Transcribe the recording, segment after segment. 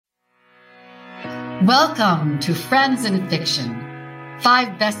Welcome to Friends in Fiction,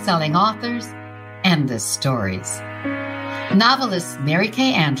 5 best-selling authors, endless stories. Novelists Mary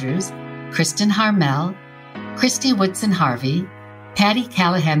Kay Andrews, Kristen Harmel, Christy Woodson Harvey, Patty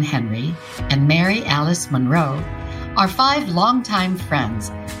Callahan Henry, and Mary Alice Monroe are 5 longtime friends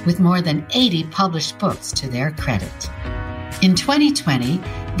with more than 80 published books to their credit. In 2020,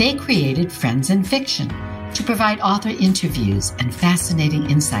 they created Friends in Fiction to provide author interviews and fascinating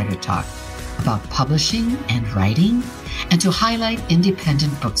insider talk about publishing and writing, and to highlight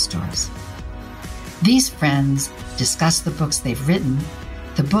independent bookstores. These friends discuss the books they've written,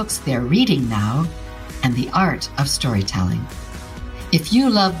 the books they're reading now, and the art of storytelling. If you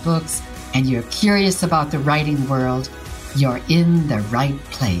love books and you're curious about the writing world, you're in the right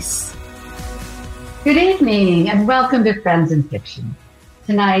place. Good evening and welcome to Friends in Fiction.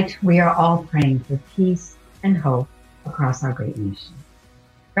 Tonight, we are all praying for peace and hope across our great nation.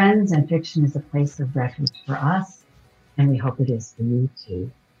 Friends in Fiction is a place of refuge for us, and we hope it is for you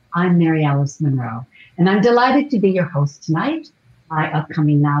too. I'm Mary Alice Monroe, and I'm delighted to be your host tonight. My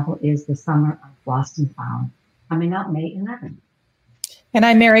upcoming novel is The Summer of Lost and Found, coming out May 11th. And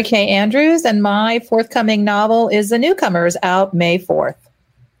I'm Mary Kay Andrews, and my forthcoming novel is The Newcomers, out May 4th.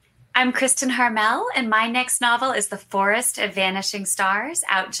 I'm Kristen Harmel, and my next novel is The Forest of Vanishing Stars,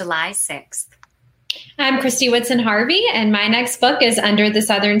 out July 6th. I'm Christy Woodson Harvey, and my next book is Under the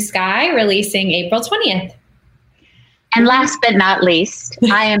Southern Sky, releasing April 20th. And last but not least,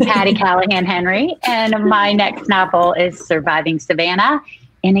 I am Patty Callahan Henry, and my next novel is Surviving Savannah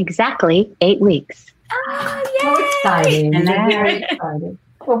in exactly 8 weeks. So exciting. And I'm very excited.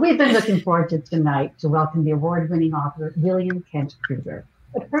 Well, we've been looking forward to tonight to welcome the award-winning author, William Kent Krueger.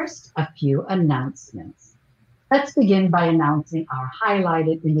 But first, a few announcements. Let's begin by announcing our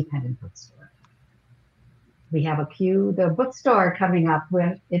highlighted independent bookstore. We have the bookstore coming up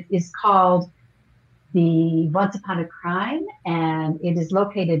with, it is called the Once Upon a Crime, and it is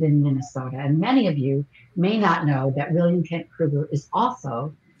located in Minnesota. And many of you may not know that William Kent Krueger is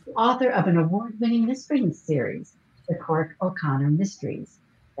also the author of an award-winning mystery series, The Cork O'Connor Mysteries.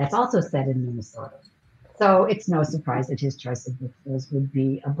 That's also set in Minnesota. So it's no surprise that his choice of bookstores would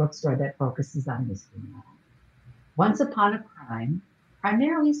be a bookstore that focuses on mystery novels. Once Upon a Crime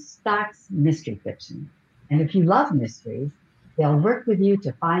primarily stocks mystery fiction. And if you love mysteries, they'll work with you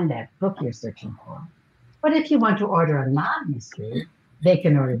to find that book you're searching for. But if you want to order a non-mystery, they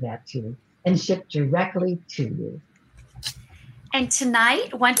can order that too and ship directly to you. And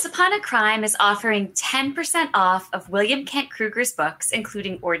tonight, Once Upon a Crime is offering 10% off of William Kent Krueger's books,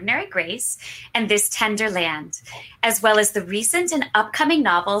 including Ordinary Grace and This Tender Land, as well as the recent and upcoming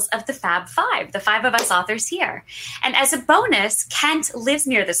novels of the Fab Five, the 5 of us authors here. And as a bonus, Kent lives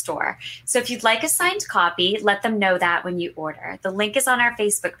near the store. So if you'd like a signed copy, let them know that when you order. The link is on our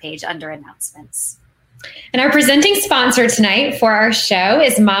Facebook page under announcements. And our presenting sponsor tonight for our show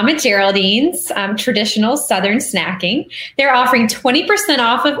is Mama Geraldine's Traditional Southern Snacking. They're offering 20%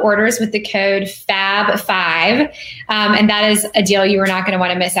 off of orders with the code FAB5, and that is a deal you are not going to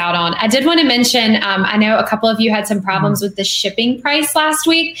want to miss out on. I did want to mention, I know a couple of you had some problems with the shipping price last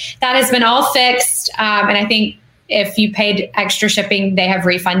week. That has been all fixed, and I think if you paid extra shipping, they have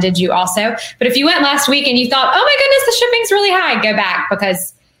refunded you also. But if you went last week and you thought, oh my goodness, the shipping's really high, go back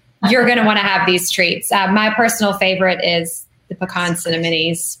because you're going to want to have these treats. My personal favorite is the pecan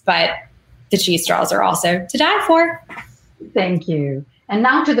cinnamonis, but the cheese straws are also to die for. Thank you. And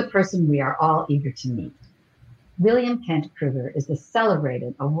now to the person we are all eager to meet. William Kent Krueger is the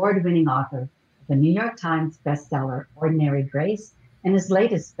celebrated award-winning author of the New York Times bestseller, Ordinary Grace, and his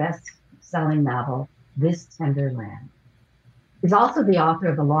latest best-selling novel, This Tender Land. He's also the author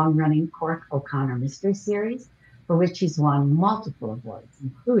of the long-running Cork O'Connor Mystery Series, for which he's won multiple awards,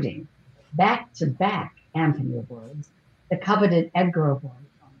 including back-to-back Anthony Awards, the coveted Edgar Award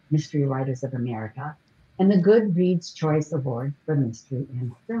from Mystery Writers of America, and the Goodreads Choice Award for Mystery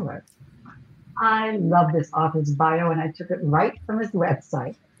and Thriller. I love this author's bio, and I took it right from his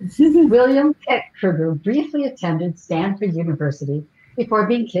website. William Kent Krueger briefly attended Stanford University before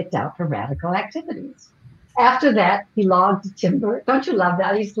being kicked out for radical activities. After that, he logged timber. Don't you love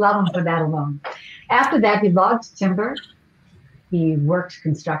that? I used to love him for that alone. After that, he logged timber. He worked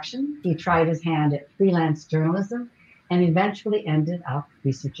construction. He tried his hand at freelance journalism and eventually ended up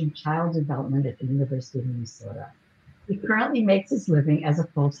researching child development at the University of Minnesota. He currently makes his living as a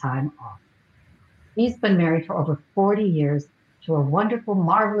full-time author. He's been married for over 40 years to a wonderful,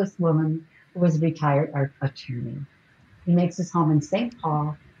 marvelous woman who was a retired attorney. He makes his home in St.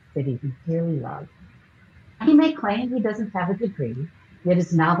 Paul, city he dearly loves. He may claim he doesn't have a degree, yet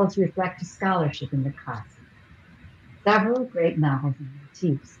his novels reflect his scholarship in the classics. Several great novels and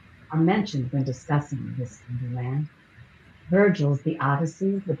motifs are mentioned when discussing this land. Virgil's The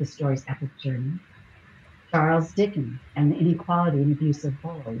Odyssey with the story's epic journey. Charles Dickens and the inequality and abuse of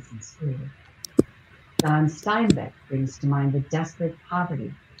boys in school. John Steinbeck brings to mind the desperate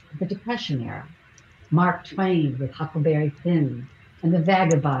poverty of the Depression era. Mark Twain with Huckleberry Finn and the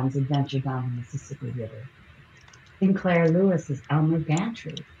vagabonds adventure down the Mississippi River. Sinclair Lewis's Elmer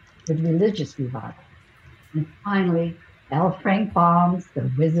Gantry with religious revival. And finally, L. Frank Baum's The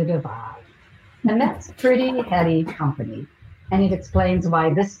Wizard of Oz. And that's pretty heady company. And it explains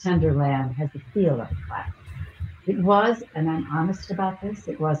why this tender land has the feel of a classic. It was, and I'm honest about this,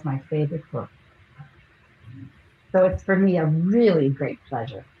 it was my favorite book. So it's for me a really great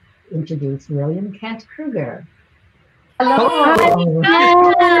pleasure to introduce William Kent Krueger. Hello.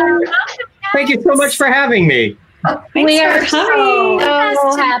 Thank you so much for having me. We are coming.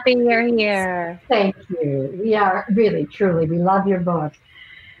 so happy you're here. Thank you. We are really, truly, we love your book.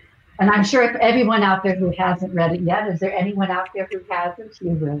 And I'm sure if everyone out there who hasn't read it yet, is there anyone out there who hasn't?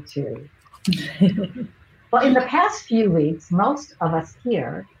 You will too. Well, in the past few weeks, most of us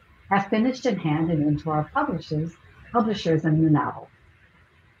here have finished and handed into our publishers a new novel.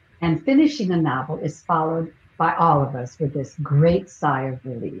 And finishing a novel is followed by all of us with this great sigh of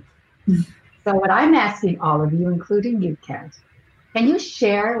relief. So what I'm asking all of you, including you, Kent, can you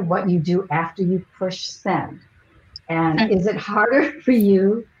share what you do after you push send? And is it harder for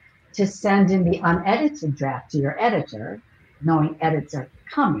you to send in the unedited draft to your editor, knowing edits are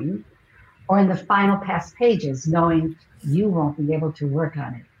coming, or in the final past pages, knowing you won't be able to work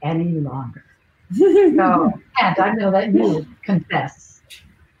on it any longer? So, Kent, I know that you confess.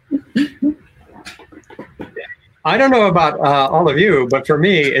 I don't know about all of you, but for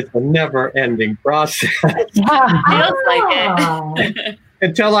me, it's a never-ending process. Feels like it.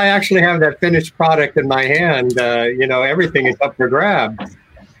 Until I actually have that finished product in my hand, everything is up for grabs.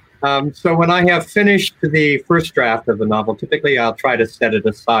 So when I have finished the first draft of the novel, typically I'll try to set it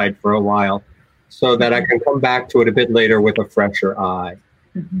aside for a while so that I can come back to it a bit later with a fresher eye.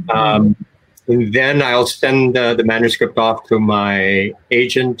 And then I'll send the manuscript off to my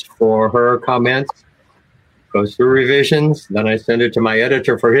agent for her comments. Goes through revisions. Then I send it to my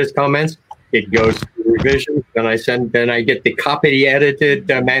editor for his comments. It goes through revisions. Then I get the copy edited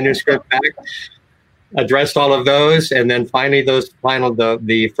manuscript back, addressed all of those, and then finally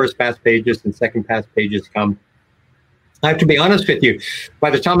the first pass pages and second pass pages come. I have to be honest with you. By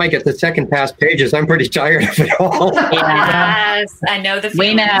the time I get the second pass pages, I'm pretty tired of it all. Yes, I know the feeling.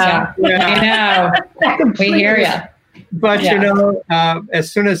 We know. Yeah. We know. We hear you. But,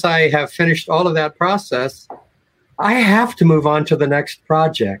 as soon as I have finished all of that process, I have to move on to the next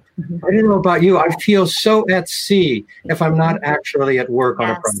project. I don't know about you. I feel so at sea if I'm not actually at work on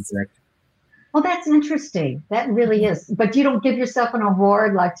a project. Well, that's interesting. That really is. But you don't give yourself an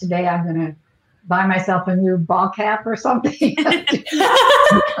award like today I'm going to buy myself a new ball cap or something?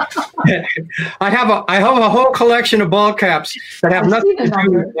 I have a whole collection of ball caps that have nothing to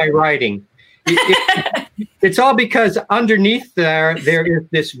do with my writing. It's all because underneath there is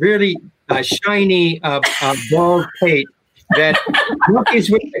this really shiny ball tape that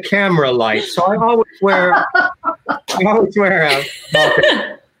monkeys with the camera light. So I always wear a ball cap.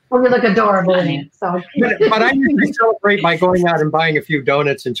 Well, you look adorable in it. So. But I usually celebrate by going out and buying a few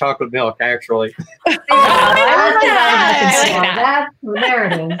donuts and chocolate milk, actually. There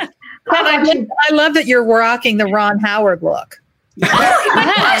it is. I love that you're rocking the Ron Howard look.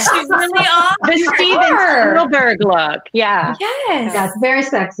 Yes, she's really awesome. The Steven Spielberg look. Yeah. Yes. That's very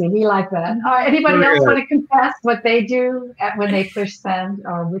sexy. We like that. Anybody else want to confess what they do when they push send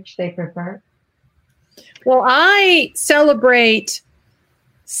or which they prefer? Well, I celebrate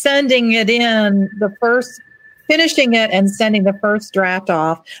sending it in finishing it and sending the first draft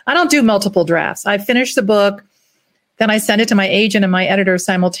off. I don't do multiple drafts. I finish the book, then I send it to my agent and my editor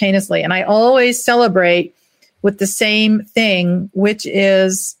simultaneously. And I always celebrate with the same thing, which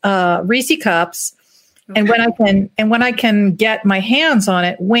is Reese cups. Okay. And when I can get my hands on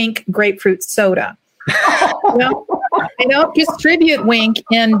it, Wink grapefruit soda. They don't distribute Wink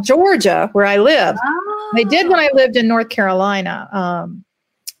in Georgia where I live. Oh. They did when I lived in North Carolina.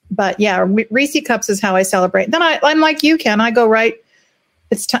 But yeah, Reese cups is how I celebrate. Then I'm like you, Ken. I go right.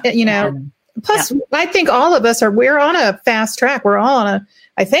 It's Plus, I think all of us we're on a fast track. We're all on a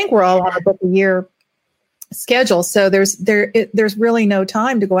book a year schedule. So there's really no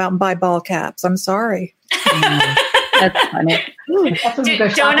time to go out and buy ball caps. I'm sorry. That's funny.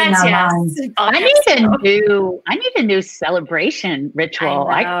 Donuts, yes. I need a new celebration ritual.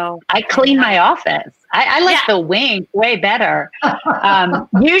 I clean my office. I like the Wink way better.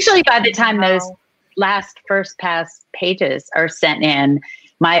 Usually by the time those first pass pages are sent in,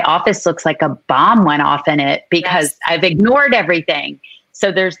 my office looks like a bomb went off in it because I've ignored everything.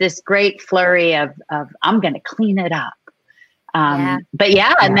 So there's this great flurry of I'm going to clean it up. But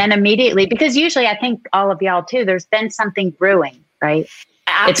and then immediately, because usually I think all of y'all too, there's been something brewing, right?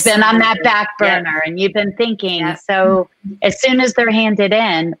 Absolutely. It's been on that back burner and you've been thinking. Yeah. So as soon as they're handed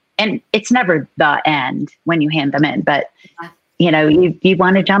in, and it's never the end when you hand them in, but you know, you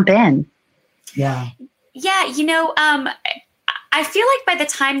want to jump in. Yeah. Yeah. You know, I feel like by the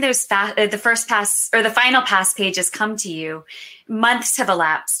time those the first pass or the final pass pages come to you, months have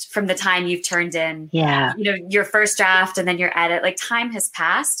elapsed from the time you've turned in, you know, your first draft and then your edit. Like time has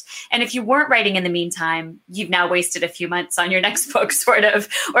passed. And if you weren't writing in the meantime, you've now wasted a few months on your next book, sort of,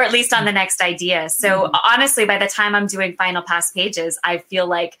 or at least on the next idea. So honestly, by the time I'm doing final pass pages, I feel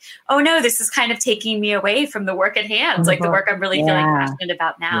like, oh no, this is kind of taking me away from the work at hand, like the work I'm really feeling passionate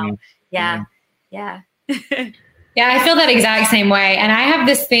about now. Yeah. Yeah, I feel that exact same way. And I have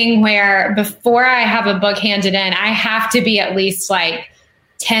this thing where before I have a book handed in, I have to be at least like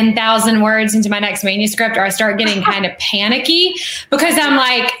 10,000 words into my next manuscript, or I start getting kind of panicky because I'm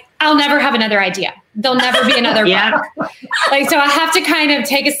like, I'll never have another idea. There'll never be another book. Like, so I have to kind of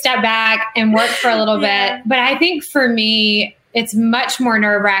take a step back and work for a little bit. But I think for me, it's much more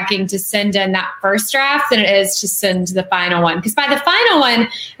nerve-wracking to send in that first draft than it is to send the final one. Because by the final one,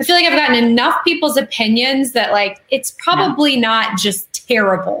 I feel like I've gotten enough people's opinions that like, it's probably not just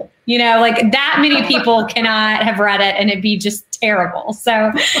terrible. You know, like that many people cannot have read it and it'd be just terrible.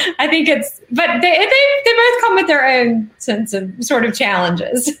 So I think but they both come with their own sense of sort of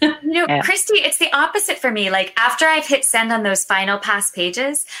challenges. You know, Christy, it's the opposite for me. Like after I've hit send on those final pass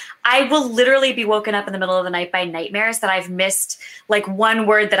pages, I will literally be woken up in the middle of the night by nightmares that I've missed like one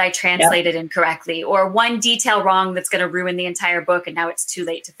word that I translated incorrectly or one detail wrong that's going to ruin the entire book. And now it's too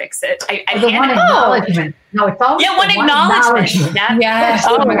late to fix it. I acknowledgement. No, it's always one acknowledgement. Yes.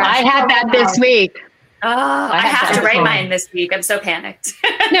 Oh my gosh. I had that this week. Oh, I have to write mine this week. I'm so panicked.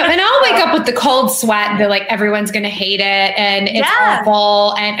 No, and I'll wake up with the cold sweat that like everyone's going to hate it and it's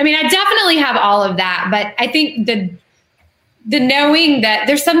awful. And I mean, I definitely have all of that, but I think the knowing that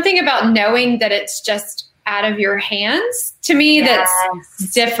there's something about knowing that it's just out of your hands to me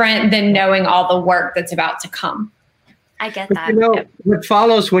that's different than knowing all the work that's about to come. I get that. You know, what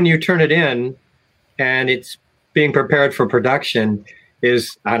follows when you turn it in and it's being prepared for production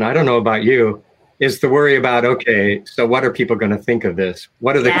is, and I don't know about you, is the worry about, okay, so what are people going to think of this?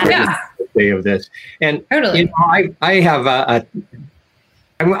 What are the critics say of this? And you know, I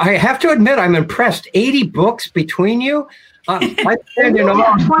have to admit, I'm impressed. 80 books between you. I stand in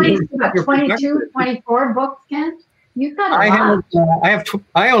awe. 22, 24 books, Ken? You've got a lot.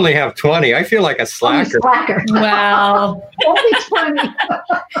 I only have 20. I feel like a slacker. Well, only 20.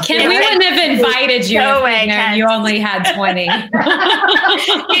 Ken, we wouldn't have invited you if you only had 20.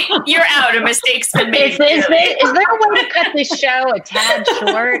 You're out. A mistake's been made. Is there a way to cut this show a tad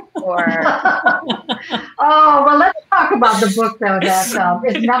short? Or oh, well, let's talk about the book, though. That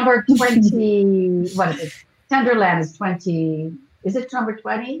is number 20. What is it? Tenderland is 20. Is it number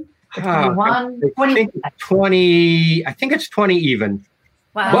 20? 21? 20? I think it's 20 even.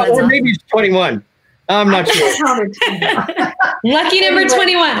 Wow. Well, or maybe it's 21. I'm not sure. Lucky number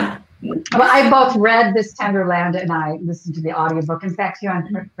 21. Well, I both read this Tenderland and I listened to the audiobook. In fact, here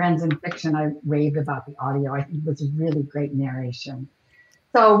on Friends in Fiction, I raved about the audio. I think it was a really great narration.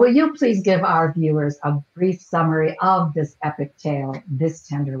 So will you please give our viewers a brief summary of this epic tale, This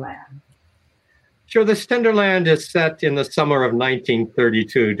Tenderland? Sure. This Tenderland is set in the summer of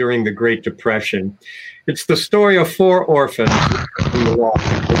 1932 during the Great Depression. It's the story of 4 orphans in the law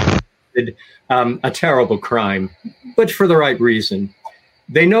who did a terrible crime, but for the right reason.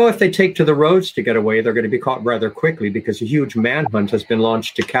 They know if they take to the roads to get away, they're going to be caught rather quickly because a huge manhunt has been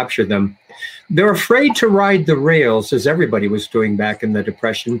launched to capture them. They're afraid to ride the rails, as everybody was doing back in the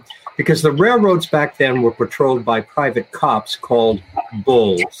Depression, because the railroads back then were patrolled by private cops called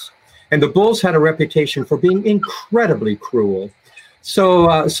bulls. And the bulls had a reputation for being incredibly cruel. So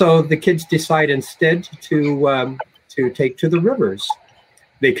the kids decide instead to take to the rivers.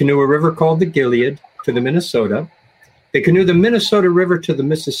 They canoe a river called the Gilead to the Minnesota. They canoe the Minnesota River to the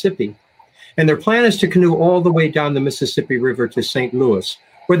Mississippi. And their plan is to canoe all the way down the Mississippi River to St. Louis,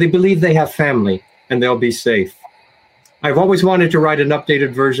 where they believe they have family and they'll be safe. I've always wanted to write an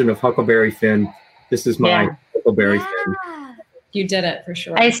updated version of Huckleberry Finn. This is my Huckleberry Finn. You did it for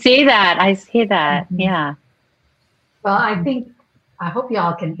sure. I see that. Yeah. Well, I hope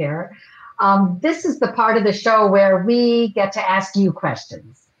y'all can hear. This is the part of the show where we get to ask you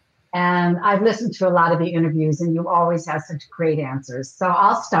questions. And I've listened to a lot of the interviews and you always have such great answers. So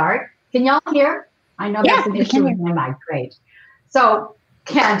I'll start. Can y'all hear? I know that's an issue with my mic. Great. So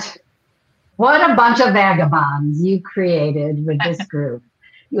Kent, what a bunch of vagabonds you created with this group.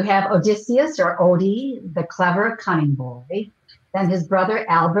 You have Odysseus, or Odie, the clever, cunning boy. Then his brother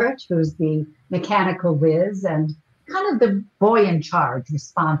Albert, who's the mechanical whiz and kind of the boy in charge,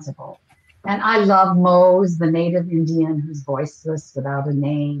 responsible. And I love Mose, the native Indian who's voiceless, without a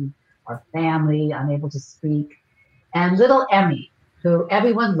name or family, unable to speak. And little Emmy, who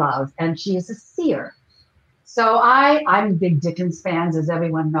everyone loves, and she is a seer. So I'm a big Dickens fan, as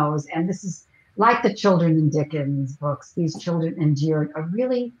everyone knows, and this is like the children in Dickens books. These children endured a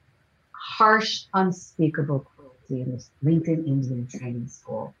really harsh, unspeakable cruelty in this Lincoln Indian training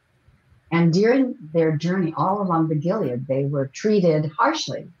school. And during their journey all along the Gilead, they were treated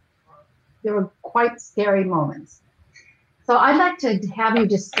harshly. There were quite scary moments. So I'd like to have you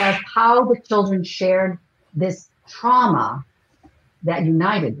discuss how the children shared this trauma that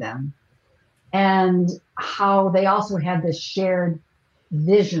united them, and how they also had this shared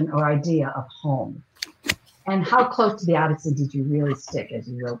vision or idea of home. And how close to the Odyssey did you really stick as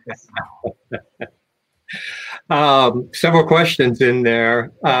you wrote this novel? Several questions in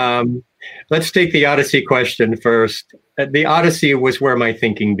there. Let's take the Odyssey question first. The Odyssey was where my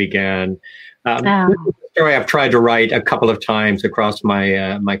thinking began. This is a story I've tried to write a couple of times across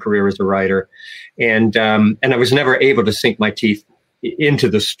my career as a writer, and I was never able to sink my teeth into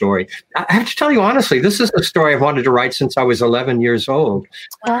the story. I have to tell you honestly, this is a story I've wanted to write since I was 11 years old.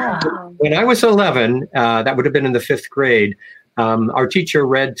 Wow. When I was 11, that would have been in the 5th grade, our teacher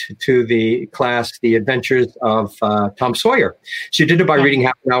read to the class The Adventures of Tom Sawyer. She did it by reading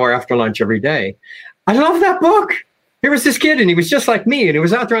half an hour after lunch every day. I love that book. Here was this kid, and he was just like me, and he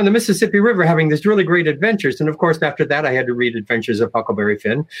was out there on the Mississippi River having these really great adventures. And of course, after that, I had to read Adventures of Huckleberry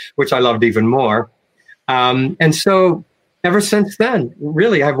Finn, which I loved even more. And so ever since then,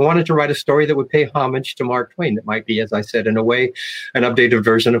 really, I've wanted to write a story that would pay homage to Mark Twain. That might be, as I said, in a way, an updated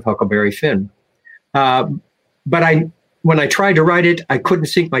version of Huckleberry Finn. But when I tried to write it, I couldn't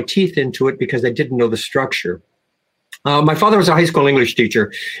sink my teeth into it because I didn't know the structure. My father was a high school English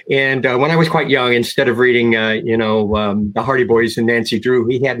teacher, and when I was quite young, instead of reading, the Hardy Boys and Nancy Drew,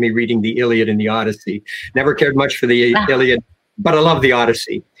 he had me reading the Iliad and the Odyssey. Never cared much for the Iliad, but I love the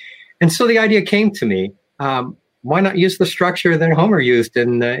Odyssey. And so the idea came to me, why not use the structure that Homer used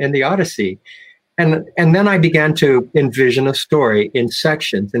in the Odyssey? And then I began to envision a story in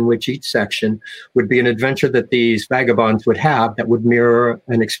sections, in which each section would be an adventure that these vagabonds would have that would mirror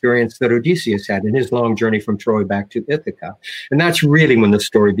an experience that Odysseus had in his long journey from Troy back to Ithaca. And that's really when the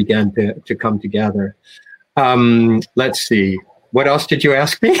story began to come together. Let's see. What else did you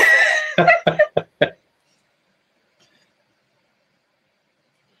ask me?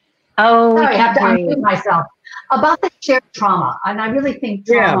 Sorry, I have to unmute myself. About the shared trauma, and I really think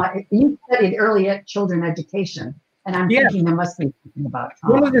trauma, you studied early children education, and I'm thinking there must be something about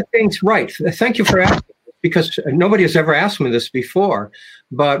trauma. One of the things, right, thank you for asking, because nobody has ever asked me this before,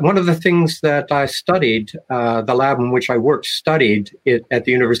 but one of the things that I studied, the lab in which I worked studied it at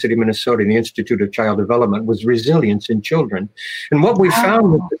the University of Minnesota, the Institute of Child Development, was resilience in children. And what we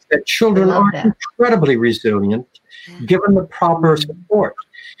found was that children are incredibly resilient given the proper support.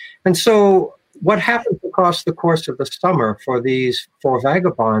 And so what happens across the course of the summer for these 4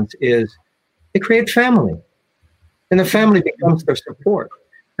 vagabonds is they create family. And the family becomes their support.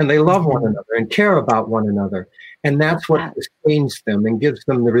 And they love one another and care about one another. And that's what sustains them and gives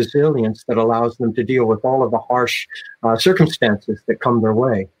them the resilience that allows them to deal with all of the harsh circumstances that come their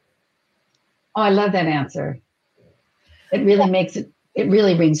way. Oh, I love that answer. It really it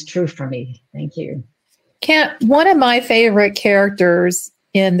really rings true for me. Thank you. Kent, one of my favorite characters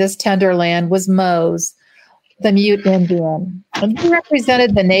in this tender land was Mose, the mute Indian. And he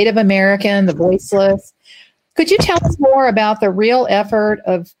represented the Native American, the voiceless. Could you tell us more about the real effort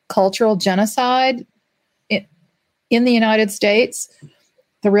of cultural genocide in the United States,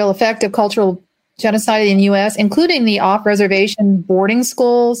 the real effect of cultural genocide in the U.S., including the off-reservation boarding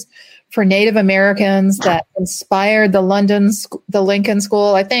schools for Native Americans that inspired the Lincoln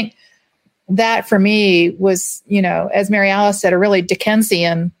School? I think that for me was, as Mary Alice said, a really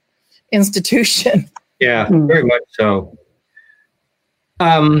Dickensian institution. Yeah, very much so.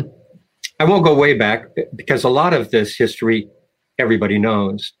 I won't go way back because a lot of this history everybody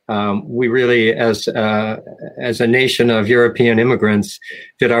knows. We really, as a nation of European immigrants,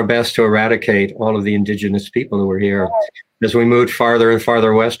 did our best to eradicate all of the indigenous people who were here. As we moved farther and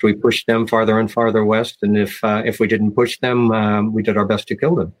farther west, we pushed them farther and farther west. And if we didn't push them, we did our best to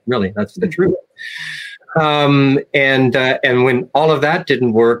kill them. Really, that's the truth. And when all of that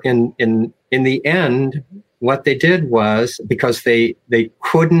didn't work, in the end, what they did was, because they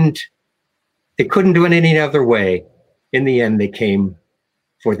couldn't do it any other way, in the end they came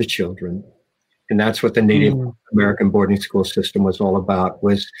for the children. And that's what the Native American boarding school system was all about.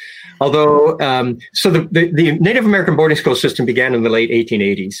 So the Native American boarding school system began in the late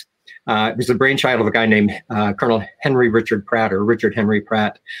 1880s. It was the brainchild of a guy named Colonel Richard Henry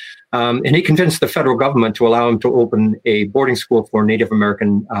Pratt. And he convinced the federal government to allow him to open a boarding school for Native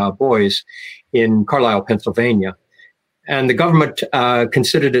American boys in Carlisle, Pennsylvania. And the government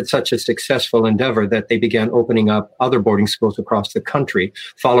considered it such a successful endeavor that they began opening up other boarding schools across the country,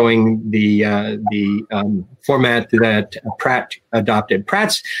 following the format that Pratt adopted.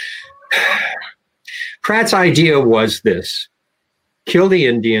 Pratt's idea was this: kill the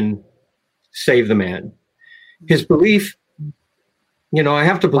Indian, save the man. His belief, I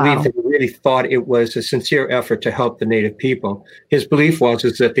have to believe that he really thought it was a sincere effort to help the Native people. His belief was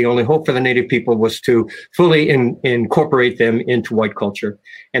that the only hope for the Native people was to fully incorporate them into white culture.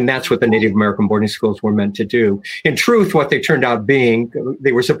 And that's what the Native American boarding schools were meant to do. In truth, what they turned out being,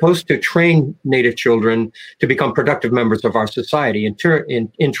 they were supposed to train Native children to become productive members of our society. In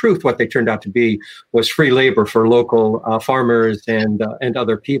truth, what they turned out to be was free labor for local farmers and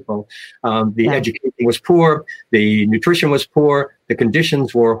other people. The education was poor, the nutrition was poor, the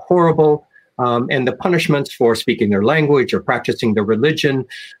conditions were horrible, and the punishments for speaking their language or practicing their religion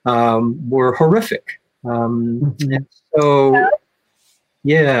were horrific. And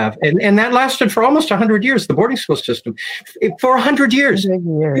that lasted for almost 100 years, the boarding school system. For 100 years,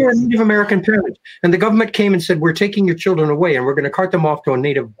 you're a Native American parent. And the government came and said, we're taking your children away, and we're going to cart them off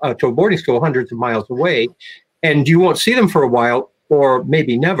to a boarding school hundreds of miles away, and you won't see them for a while, or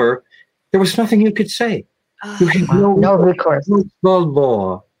maybe never. There was nothing you could say. You had no recourse. The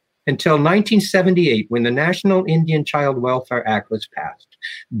law until 1978, when the National Indian Child Welfare Act was passed.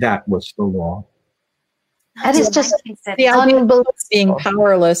 That was the law. That is just the idea of being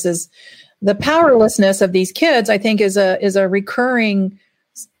powerless. Is the powerlessness of these kids? I think is a recurring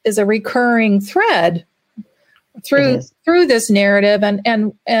thread through this narrative,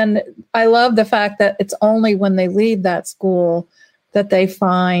 and I love the fact that it's only when they leave that school that they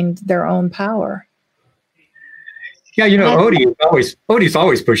find their own power. Yeah, Odie's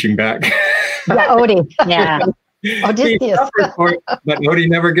always pushing back. Yeah, Odie. Yeah. Odysseus. But Odie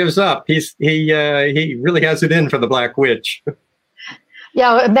never gives up. He really has it in for the Black Witch.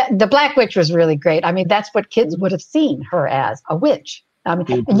 Yeah, the Black Witch was really great. I mean, that's what kids would have seen her as, a witch. And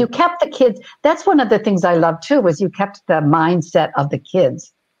you kept the kids. That's one of the things I love too, was you kept the mindset of the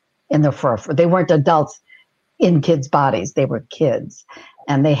kids in the forefront. They weren't adults in kids' bodies. They were kids.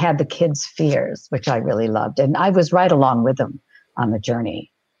 And they had the kids' fears, which I really loved. And I was right along with them on the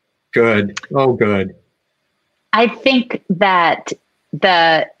journey. Good. Oh, good. I think that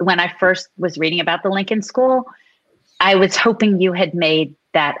when I first was reading about the Lincoln School, I was hoping you had made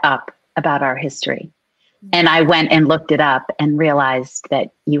that up about our history. And I went and looked it up and realized that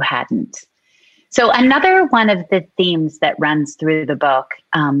you hadn't. So another one of the themes that runs through the book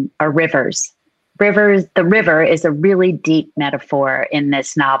are rivers. The river is a really deep metaphor in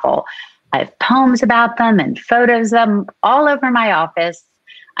this novel. I have poems about them and photos of them all over my office.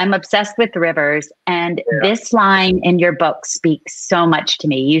 I'm obsessed with rivers. And this line in your book speaks so much to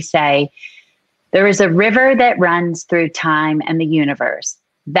me. You say, there is a river that runs through time and the universe,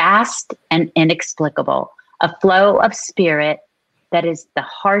 vast and inexplicable, a flow of spirit that is the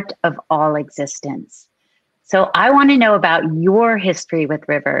heart of all existence. So I want to know about your history with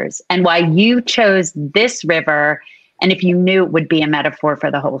rivers and why you chose this river, and if you knew it would be a metaphor for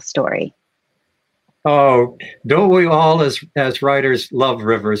the whole story. Oh, don't we all as writers love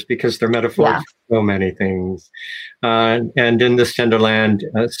rivers because they're metaphors for so many things. And in this tender land,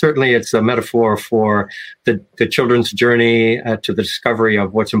 certainly it's a metaphor for the children's journey to the discovery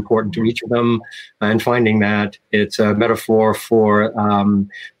of what's important to each of them and finding that. It's a metaphor for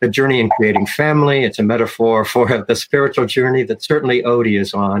the journey in creating family. It's a metaphor for the spiritual journey that certainly Odie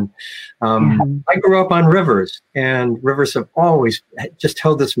is on. I grew up on rivers, and rivers have always just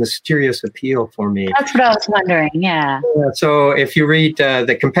held this mysterious appeal for me. That's what I was wondering, yeah. So if you read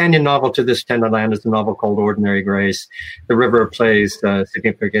the companion novel to this tender land is a novel called Ordinary Grace. The river plays a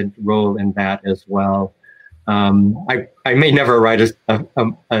significant role in that as well. I may never write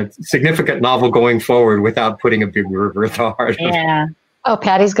a significant novel going forward without putting a big river at the heart. Yeah. Oh,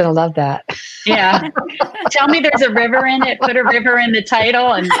 Patty's going to love that. Yeah. Tell me there's a river in it. Put a river in the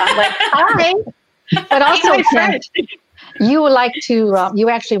title, and I'm like, hi. But also, you like to. You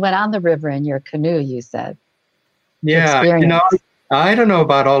actually went on the river in your canoe. You said. Yeah, I don't know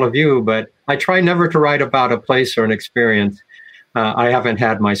about all of you, but I try never to write about a place or an experience. I haven't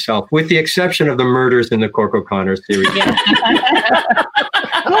had myself, with the exception of the murders in the Cork O'Connor series. Yeah.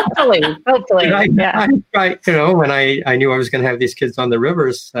 hopefully. I, when I knew I was going to have these kids on the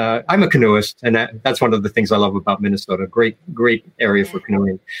rivers, I'm a canoeist, and that's one of the things I love about Minnesota. Great area for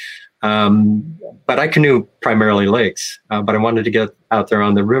canoeing. But I canoe primarily lakes, but I wanted to get out there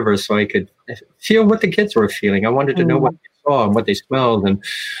on the river so I could feel what the kids were feeling. I wanted to know what they saw and what they smelled and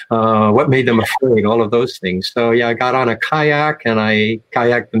what made them afraid, all of those things. So yeah, I got on a kayak and I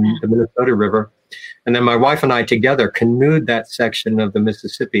kayaked the Minnesota River. And then my wife and I together canoed that section of the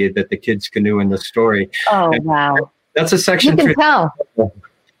Mississippi that the kids canoe in the story. Oh, wow. That's a section. You can tell.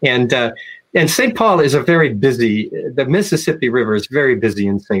 And St. Paul is the Mississippi River is very busy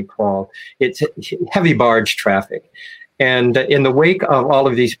in St. Paul. It's heavy barge traffic. And in the wake of all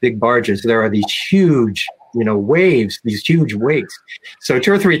of these big barges, there are these huge, waves, these huge wakes. So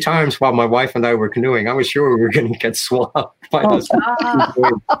 2 or 3 times while my wife and I were canoeing, I was sure we were going to get swamped by those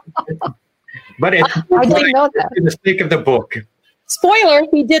waves. But I didn't know that. For the sake of the book. Spoiler,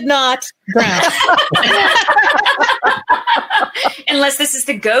 he did not drown. Unless this is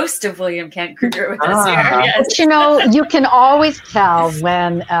the ghost of William Kent Krueger with us here. Yes. But you can always tell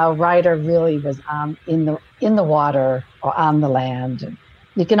when a writer really was in the water or on the land.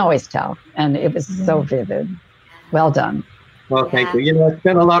 You can always tell. And it was so vivid. Well done. Well, thank you. I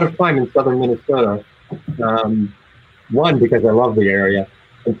spent a lot of time in southern Minnesota. 1, because I love the area.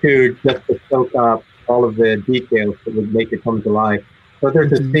 And 2, just to soak up all of the details that would make it come to life. So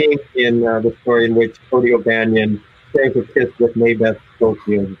there's a scene in the story in which Cody O'Banion shares a kiss with Maybeth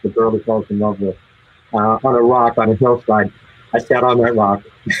Schofield, the girl he falls in love with, on a rock on a hillside. I sat on that rock.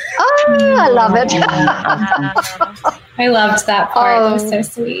 Oh, I love it. I loved that part. It was so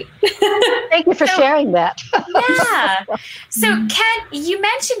sweet. Thank you for sharing that. Yeah. So, Kent, you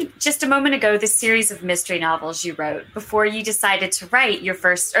mentioned just a moment ago the series of mystery novels you wrote before you decided to write your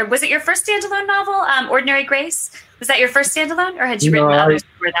first, or was it your first standalone novel, Ordinary Grace? Was that your first standalone, or had you written others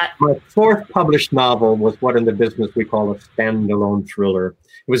before that? My 4th published novel was what in the business we call a standalone thriller.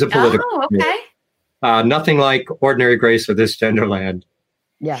 It was a political. Oh, okay. Nothing like Ordinary Grace or This Genderland.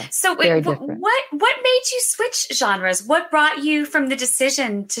 Yeah. So what made you switch genres? What brought you from the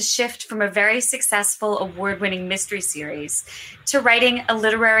decision to shift from a very successful award-winning mystery series to writing a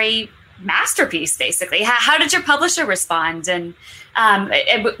literary masterpiece, basically? How did your publisher respond? And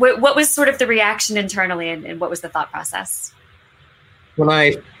what was sort of the reaction internally, and what was the thought process? When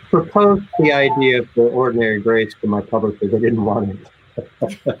I proposed the idea for Ordinary Grace to my publisher, they didn't want it.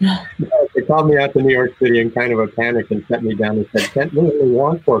 They called me out to New York City in kind of a panic and set me down and said, "Kent, we really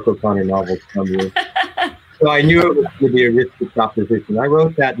want Cork O'Connor novels from you." So I knew it was going to be a risky proposition. I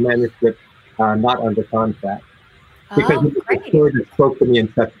wrote that manuscript not under contract because it was a story that spoke to me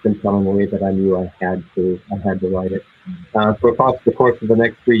in such a compelling way that I knew I had to write it. So across the course of the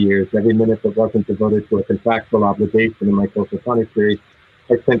next 3 years, every minute that wasn't devoted to a contractual obligation in my Cork O'Connor series,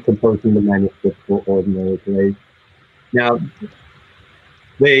 I spent composing the manuscript for Ordinary Grace. Now,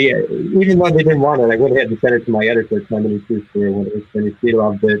 even though they didn't want it, I went ahead and sent it to my editor, Clemeny Schuster, when it was finished. She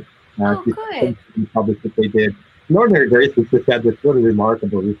loved it. She published it. They did. And Ordinary Grace has just had this really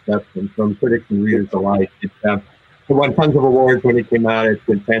remarkable reception from critics and readers alike. It won tons of awards when it came out. It's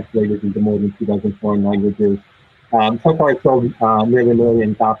been translated into more than 2,000 foreign languages. So far, it sold nearly 1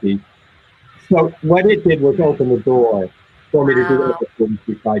 million copies. So what it did was open the door for me to do other things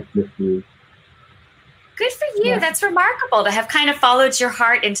besides mysteries. Good for you. Yeah. That's remarkable to have kind of followed your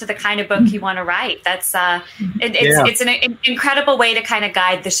heart into the kind of book you want to write. That's it's an incredible way to kind of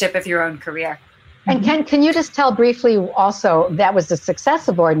guide the ship of your own career. And can you just tell briefly also that was the success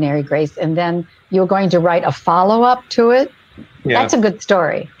of Ordinary Grace, and then you were going to write a follow-up to it? Yeah. That's a good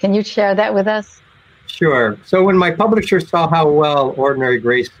story. Can you share that with us? Sure. So when my publisher saw how well Ordinary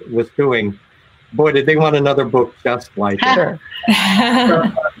Grace was doing, boy, did they want another book just like it.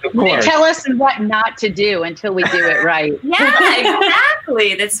 They tell us what not to do until we do it right. Yeah,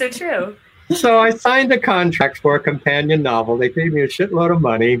 exactly. That's so true. So I signed a contract for a companion novel. They paid me a shitload of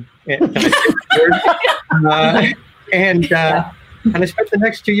money. And I spent the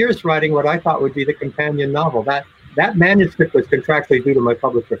next 2 years writing what I thought would be the companion novel. That manuscript was contractually due to my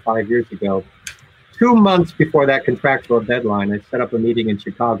publisher 5 years ago. 2 months before that contractual deadline, I set up a meeting in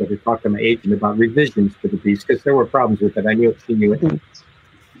Chicago to talk to my agent about revisions to the piece because there were problems with it. I knew she knew it.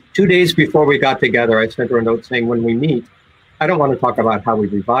 2 days before we got together, I sent her a note saying, when we meet, I don't want to talk about how we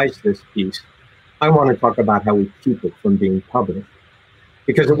revised this piece. I want to talk about how we keep it from being published.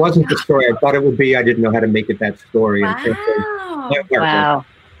 Because it wasn't the story I thought it would be. I didn't know how to make it that story. Wow.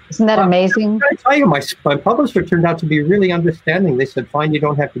 Isn't that amazing? I tell you, my publisher turned out to be really understanding. They said, fine, you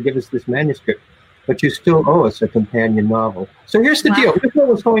don't have to give us this manuscript. but you still owe us a companion novel. So here's the deal. Here's what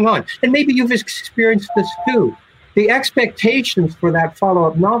was going on. And maybe you've experienced this too. The expectations for that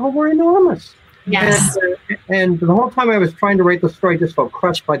follow-up novel were enormous. Yes. And the whole time I was trying to write the story, I just felt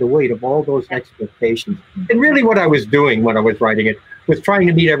crushed by the weight of all those expectations. And really what I was doing when I was writing it was trying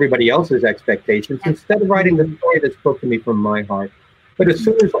to meet everybody else's expectations instead of writing the story that spoke to me from my heart. But as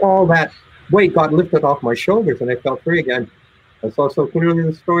soon as all that weight got lifted off my shoulders and I felt free again, I saw so clearly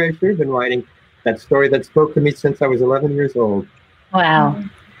the story I should have been writing, that story that spoke to me since I was 11 years old. Wow.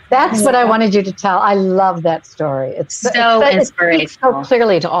 That's what I wanted you to tell. I love that story. It's so inspirational. It's so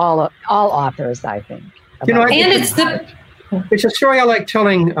clearly to all authors, I think. You know, it's a story I like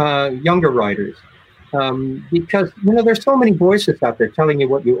telling younger writers because, you know, there's so many voices out there telling you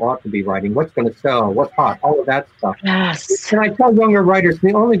what you ought to be writing, what's going to sell, what's hot, all of that stuff. Yes. And I tell younger writers,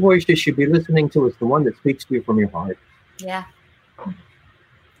 the only voice you should be listening to is the one that speaks to you from your heart. Yeah.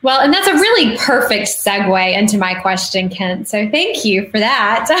 Well, and that's a really perfect segue into my question, Kent. So thank you for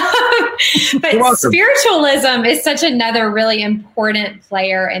that. But spiritualism is such another really important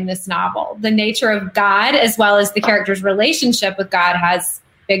player in this novel. The nature of God, as well as the character's relationship with God, has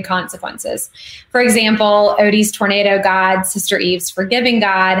big consequences. For example, Odie's tornado God, Sister Eve's forgiving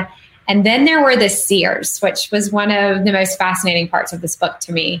God. And then there were the seers, which was one of the most fascinating parts of this book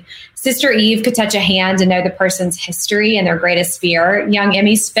to me. Sister Eve could touch a hand and know the person's history and their greatest fear. Young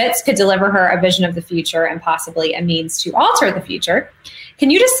Emmy Spitz could deliver her a vision of the future and possibly a means to alter the future.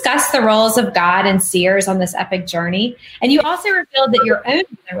 Can you discuss the roles of God and seers on this epic journey? And you also revealed that your own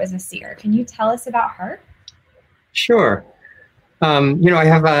mother was a seer. Can you tell us about her? Sure. You know, I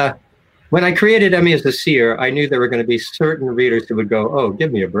have when I created Emmy as a seer, I knew there were going to be certain readers who would go, "Oh,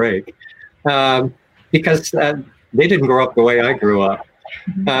 give me a break," because they didn't grow up the way I grew up.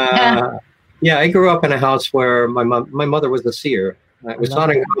 Yeah, I grew up in a house where my mother was a seer. It was not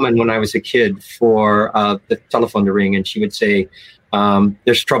uncommon when I was a kid for the telephone to ring, and she would say,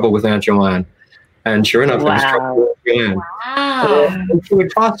 "There's trouble with Aunt Joanne." And sure enough, there was trouble with Joanne. And she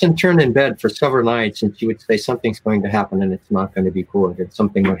would toss and turn in bed for several nights, and she would say, "Something's going to happen, and it's not going to be good." And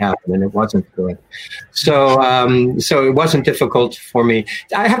something would happen, and it wasn't good. So it wasn't difficult for me.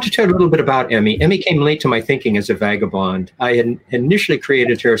 I have to tell you a little bit about Emmy. Emmy came late to my thinking as a vagabond. I had initially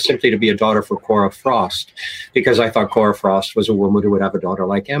created her simply to be a daughter for Cora Frost, because I thought Cora Frost was a woman who would have a daughter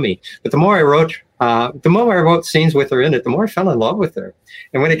like Emmy. But the more I wrote scenes with her in it, the more I fell in love with her.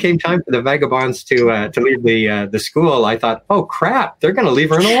 And when it came time for the vagabonds to leave the school, I thought, "Oh crap, they're going to leave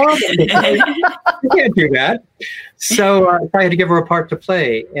her in a orphanage. You can't do that." So I had to give her a part to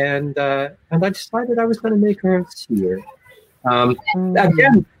play, and I decided I was going to make her a seer.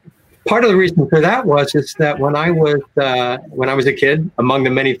 Again, part of the reason for that is that when I was a kid, among the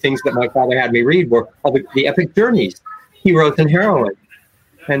many things that my father had me read were all the epic journeys, heroes and heroines.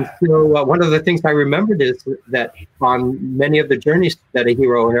 And so one of the things I remembered is that on many of the journeys that a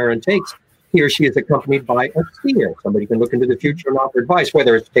hero or heroine takes, he or she is accompanied by a seer. Somebody can look into the future and offer advice,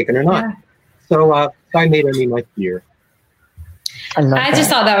 whether it's taken or not. Yeah. So I made Emmy my seer. I just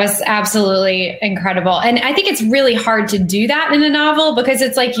thought that was absolutely incredible. And I think it's really hard to do that in a novel because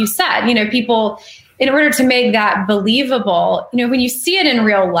it's like you said, you know, people, in order to make that believable, you know, when you see it in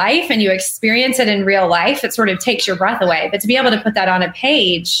real life and you experience it in real life, it sort of takes your breath away. But to be able to put that on a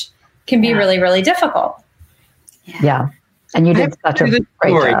page can be really, really difficult. Yeah. And you did such a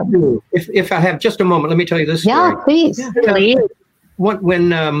great job. Too. If I have just a moment, let me tell you this story. Yeah, please.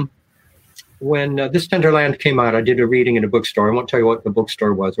 When This Tender Land came out, I did a reading in a bookstore. I won't tell you what the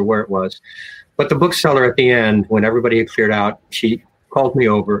bookstore was or where it was. But the bookseller at the end, when everybody had cleared out, she called me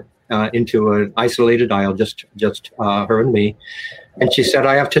over into an isolated aisle, just her and me. And she said,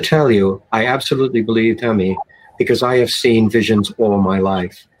 "I have to tell you, I absolutely believed Emmy because I have seen visions all my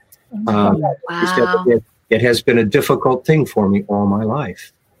life." She said, it has been a difficult thing for me all my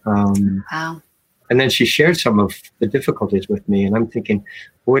life. Wow. And then she shared some of the difficulties with me. And I'm thinking,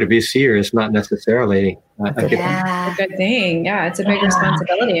 boy, to be a seer is not necessarily a good thing. Yeah, it's a big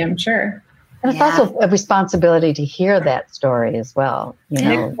responsibility, I'm sure. And it's also a responsibility to hear that story as well. You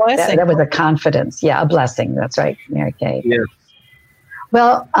know, that was a confidence. Yeah, a blessing. That's right, Mary Kay. Yes.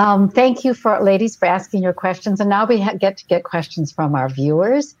 Well, thank you, ladies, for asking your questions. And now we get to get questions from our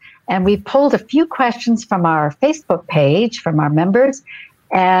viewers. And we pulled a few questions from our Facebook page, from our members.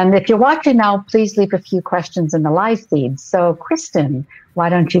 And if you're watching now, please leave a few questions in the live feed. So, Kristen, why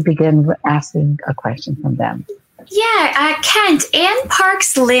don't you begin asking a question from them? Yeah, Kent, Anne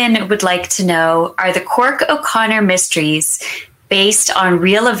Parks Lynn would like to know, are the Cork O'Connor mysteries based on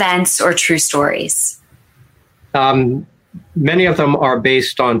real events or true stories? Many of them are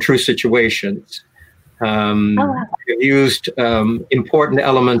based on true situations. They've used important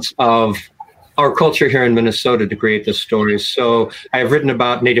elements of our culture here in Minnesota to create this story. So I have written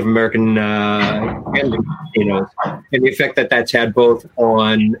about Native American and the effect that that's had both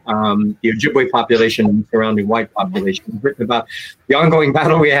on the Ojibwe population and the surrounding white population. I've written about the ongoing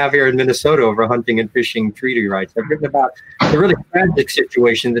battle we have here in Minnesota over hunting and fishing treaty rights. I've written about the really tragic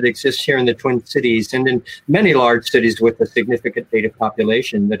situation that exists here in the Twin Cities and in many large cities with a significant Native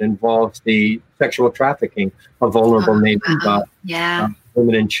population that involves the sexual trafficking of vulnerable Native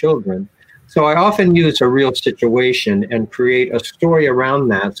women and children. So I often use a real situation and create a story around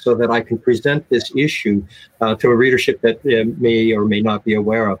that so that I can present this issue to a readership that may or may not be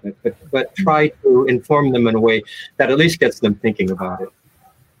aware of it, but try to inform them in a way that at least gets them thinking about it.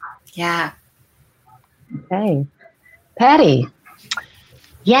 Yeah. Okay. Patty.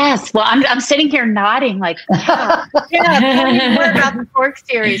 Yes. Well, I'm sitting here nodding like, tell me more about the Fork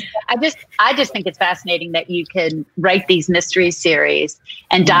series. I just think it's fascinating that you can write these mystery series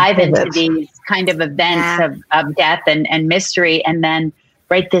and dive into these kind of events of death and mystery, and then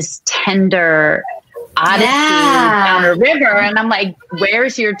write this tender odyssey down a river. And I'm like,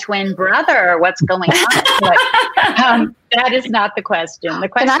 where's your twin brother? What's going on? That is not the question. The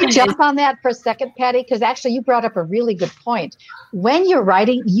question Can I jump on that for a second, Patty? Because actually you brought up a really good point. When you're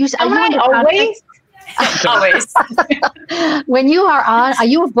writing, always. When you are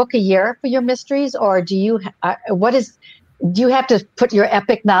you a book a year for your mysteries, or do you do you have to put your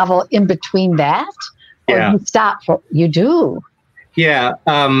epic novel in between that? Or Yeah. you stop you do? Yeah,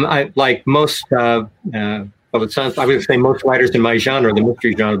 I like most. It sounds. I would say most writers in my genre, the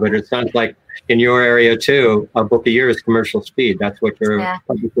mystery genre, but it sounds like in your area too, a book a year is commercial speed. That's what your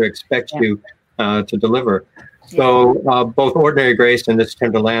publisher expects you to deliver. So both Ordinary Grace and This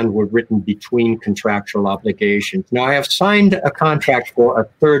Tender Land were written between contractual obligations. Now I have signed a contract for a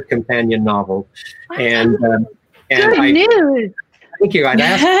third companion novel, and Good news. Thank you. I'd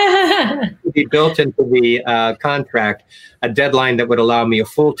asked to be built into the contract a deadline that would allow me a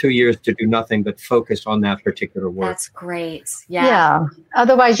full 2 years to do nothing but focus on that particular work. That's great. Yeah.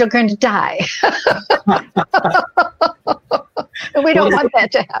 Otherwise, you're going to die. And we don't want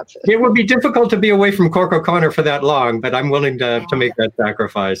that to happen. It would be difficult to be away from Cork O'Connor for that long, but I'm willing to make that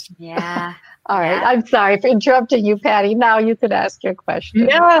sacrifice. Yeah. All right. I'm sorry for interrupting you, Patty. Now you could ask your question.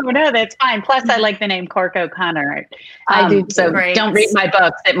 No, that's fine. Plus, I like the name Cork O'Connor. I do too. So don't read my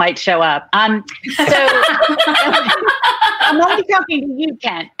books; it might show up. So I'm only talking to you,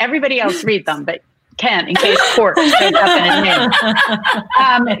 Kent. Everybody else read them, but Kent, in case Cork shows up in his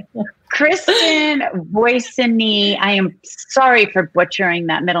name. Kristen Voiceny, I am sorry for butchering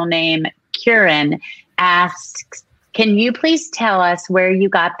that middle name. Curran asks, can you please tell us where you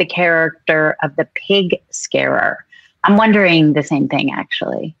got the character of the pig scarer? I'm wondering the same thing,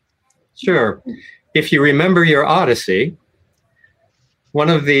 actually. Sure. If you remember your Odyssey, one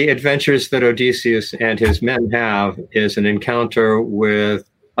of the adventures that Odysseus and his men have is an encounter with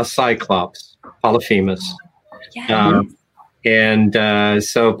a cyclops, Polyphemus. Yeah.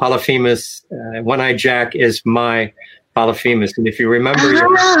 So Polyphemus, One-Eyed Jack is my Polyphemus. And if you remember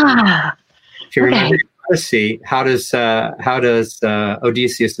your Odyssey, how does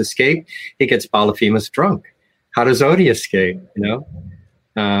Odysseus escape? He gets Polyphemus drunk. How does Odie escape?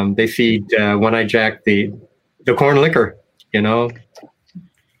 They feed One-Eyed Jack the corn liquor.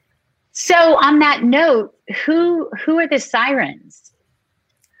 So on that note, who are the sirens?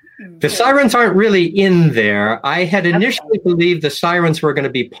 The sirens aren't really in there. I had initially believed the sirens were going to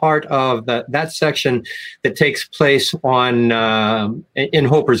be part of that section that takes place in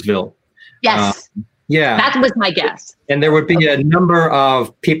Hoppersville. Yes. Yeah. That was my guess. And there would be a number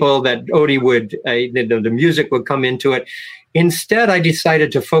of people that Odie would, the music would come into it. Instead, I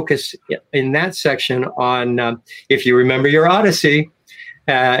decided to focus in that section on, if you remember your Odyssey,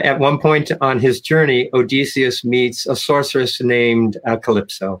 at one point on his journey, Odysseus meets a sorceress named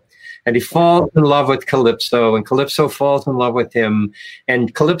Calypso. And he falls in love with Calypso, and Calypso falls in love with him.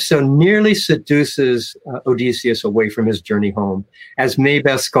 And Calypso nearly seduces Odysseus away from his journey home, as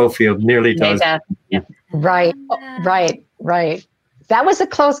Maybeth Schofield nearly does. Yeah. Right. That was a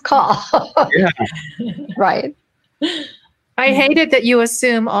close call. Yeah. Right. I hated that you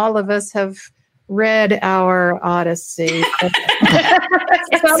assume all of us have read our Odyssey.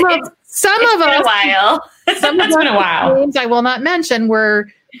 Some of us, a while. It's been a while. Names I will not mention, were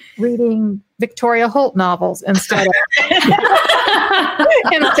reading Victoria Holt novels instead of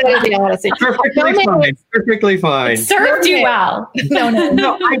the Odyssey. Perfectly fine. It served you well.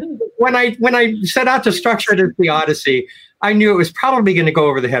 No. When I set out to structure it as the Odyssey, I knew it was probably going to go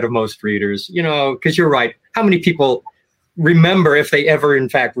over the head of most readers. Because you're right. How many people remember, if they ever in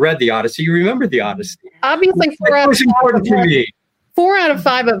fact read the Odyssey? You remember the Odyssey. Obviously, for it us, was important to me. 4 out of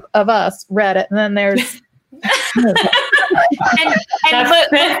 5 of us read it, and then there's. and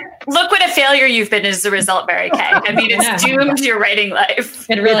look what a failure you've been as a result, Mary Kay. I mean, it's doomed your writing life.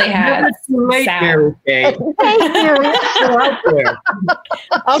 It really has. Late, Mary Kay. Thank you.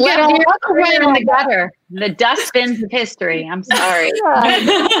 I'll get all in the gutter, the dustbins of history. I'm sorry.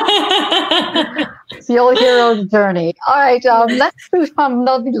 It's the old hero's journey. All right, let's move on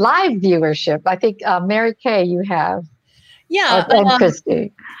to the live viewership. I think Mary Kay, you have. Yeah. And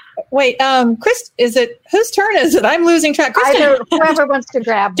Christy. Wait, Chris, is it whose turn is it? I'm losing track. Either whoever wants to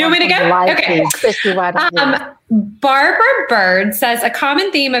grab. Do you want me to go? Okay. Christy, why don't you? Barbara Bird says a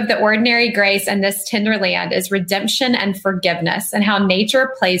common theme of the ordinary grace and this tender land is redemption and forgiveness, and how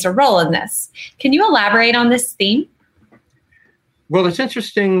nature plays a role in this. Can you elaborate on this theme? Well, it's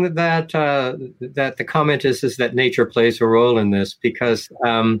interesting that that the comment is that nature plays a role in this, because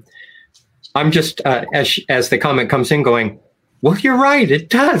I'm just as the comment comes in going, well, you're right. It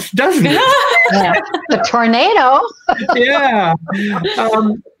does, doesn't it? Yeah. The tornado. Yeah.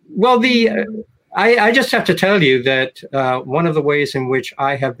 I just have to tell you that one of the ways in which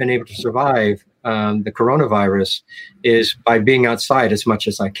I have been able to survive the coronavirus is by being outside as much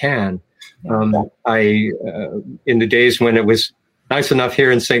as I can. In the days when it was nice enough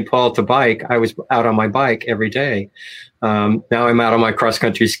here in St. Paul to bike, I was out on my bike every day. Now I'm out on my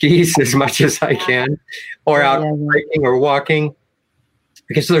cross-country skis as much as I can, or out hiking or walking,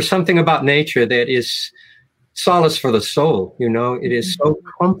 because there's something about nature that is solace for the soul. You know, it is so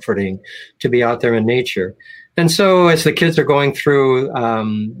comforting to be out there in nature. And so as the kids are going through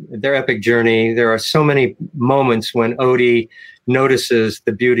their epic journey, there are so many moments when Odie notices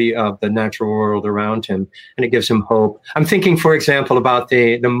the beauty of the natural world around him, and it gives him hope. I'm thinking, for example, about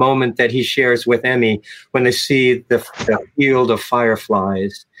the moment that he shares with Emmy when they see the field of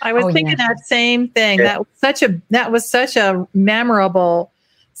fireflies. I was thinking that same thing. Yeah. That was such a memorable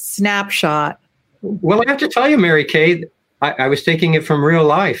snapshot. Well, I have to tell you, Mary Kay, I was taking it from real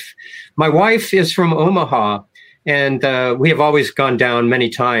life. My wife is from Omaha, and we have always gone down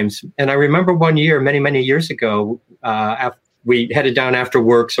many times. And I remember one year, many, many years ago, we headed down after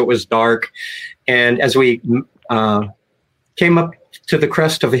work, so it was dark. And as we came up to the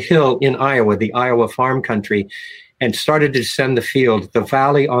crest of a hill in Iowa, the Iowa farm country, and started to descend the field, the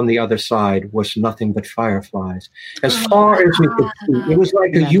valley on the other side was nothing but fireflies. As far as we could see, it was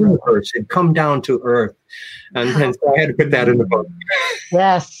like a universe had come down to earth. And so I had to put that in the book.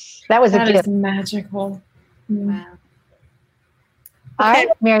 Yes, that was a gift. That is magical. Wow. All right,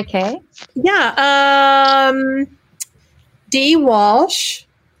 Mary Kay. Yeah. D. Walsh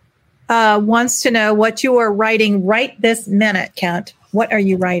wants to know what you are writing right this minute, Kent. What are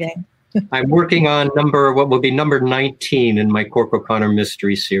you writing? I'm working on what will be number 19 in my Cork O'Connor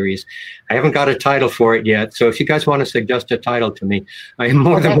mystery series. I haven't got a title for it yet, so if you guys want to suggest a title to me, I am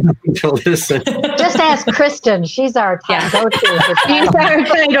more than willing to listen. Just ask Kristen. She's our go-to. She's our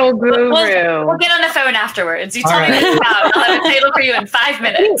title guru. We'll get on the phone afterwards. You tell me what it's about. I'll have a title for you in 5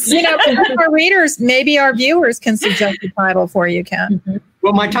 minutes. You know, our readers, maybe our viewers can suggest a title for you, Ken. Mm-hmm.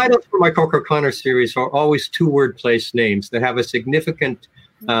 Well, my titles for my Cork O'Connor series are always two-word place names that have a significant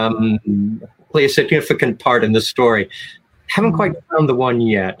play a significant part in the story. Haven't quite found the one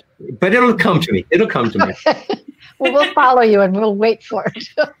yet, but it'll come to me. Well, we'll follow you and we'll wait for it.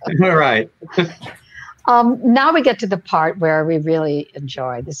 All right. Now we get to the part where we really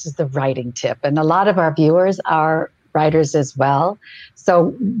enjoy. This is the writing tip. And a lot of our viewers are writers as well.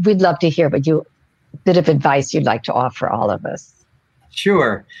 So we'd love to hear a bit of advice you'd like to offer all of us.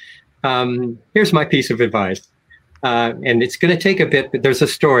 Sure. Here's my piece of advice. And it's going to take a bit, but there's a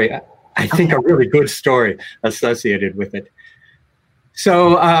story, I think a really good story associated with it.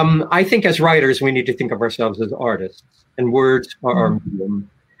 So I think as writers, we need to think of ourselves as artists, and words are our medium.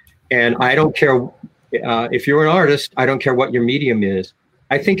 And I don't care if you're an artist, I don't care what your medium is.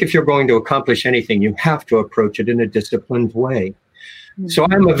 I think if you're going to accomplish anything, you have to approach it in a disciplined way. So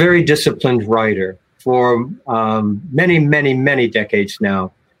I'm a very disciplined writer for many, many, many decades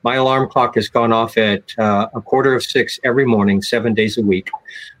now. My alarm clock has gone off at 5:45 every morning, 7 days a week.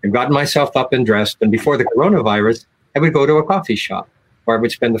 I've gotten myself up and dressed. And before the coronavirus, I would go to a coffee shop where I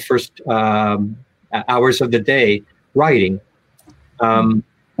would spend the first hours of the day writing.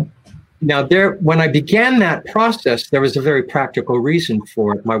 Now, when I began that process, there was a very practical reason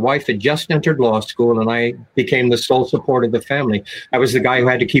for it. My wife had just entered law school, and I became the sole support of the family. I was the guy who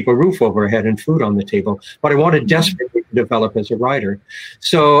had to keep a roof over her head and food on the table, but I wanted desperately to develop as a writer.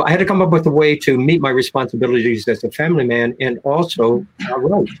 So I had to come up with a way to meet my responsibilities as a family man and also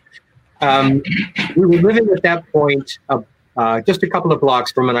write. We were living at that point just a couple of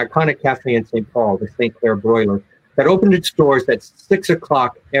blocks from an iconic cafe in St. Paul, the St. Clair Broiler, that opened its doors at 6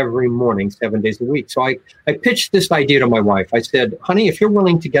 o'clock every morning, 7 days a week. So I pitched this idea to my wife. I said, honey, if you're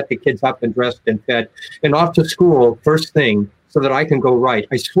willing to get the kids up and dressed and fed and off to school first thing so that I can go write,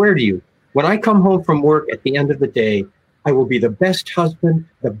 I swear to you, when I come home from work at the end of the day, I will be the best husband,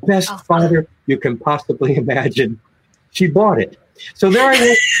 the best father you can possibly imagine. She bought it. So there I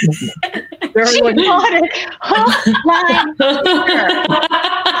was. She bought it.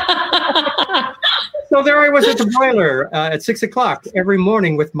 So there I was at the boiler at 6 o'clock every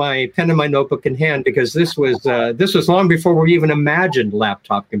morning with my pen and my notebook in hand, because this was long before we even imagined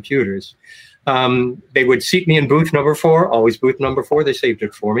laptop computers. They would seat me in booth number 4, always booth number 4. They saved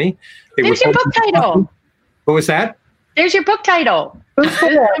it for me. There's your book title. What was that? There's your book title. Booth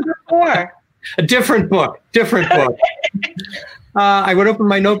number 4. A different book. I would open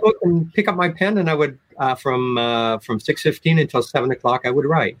my notebook and pick up my pen, and I would from 6:15 until 7 o'clock I would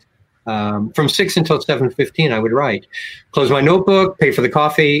write. From 6 until 7:15 I would write. Close my notebook, pay for the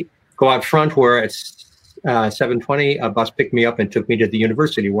coffee, go out front where at 7:20 a bus picked me up and took me to the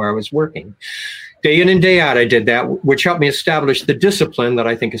university where I was working. Day in and day out I did that, which helped me establish the discipline that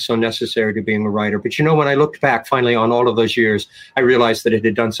I think is so necessary to being a writer. But you know, when I looked back finally on all of those years, I realized that it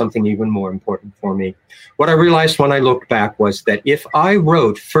had done something even more important for me. What I realized when I looked back was that if I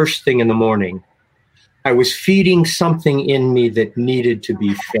wrote first thing in the morning, I was feeding something in me that needed to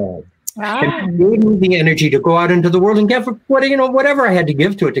be fed. Wow. And gave me the energy to go out into the world and give whatever I had to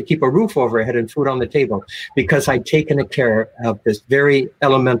give to it to keep a roof over my head and food on the table, because I'd taken care of this very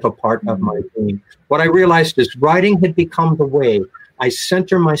elemental part of my being. What I realized is writing had become the way I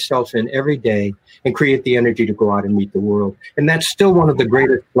center myself in every day and create the energy to go out and meet the world. And that's still one of the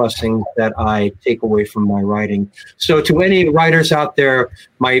greatest blessings that I take away from my writing. So to any writers out there,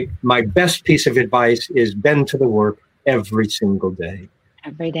 my best piece of advice is bend to the work every single day.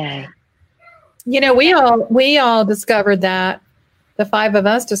 Every day. You know, we all discovered that. The 5 of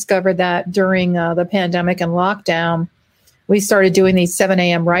us discovered that during the pandemic and lockdown. We started doing these 7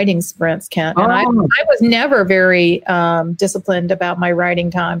 a.m. writing sprints, Kent. And I was never very disciplined about my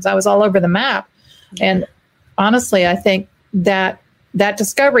writing times. I was all over the map. And honestly, I think that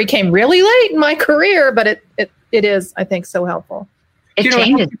discovery came really late in my career, but it is, I think, so helpful. It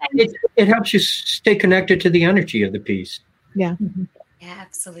changes. It helps you stay connected to the energy of the piece. Yeah. Yeah,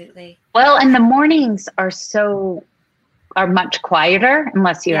 absolutely. Well, and the mornings are much quieter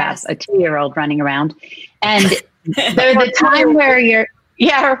unless you have a 2-year-old running around. And they're the time where or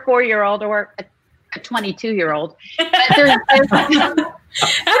a 4-year-old or a 22-year-old. But I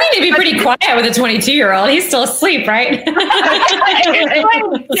think it'd be pretty quiet with a 22-year-old. He's still asleep, right?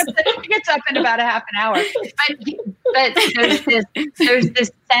 He gets up in about a half an hour. But there's this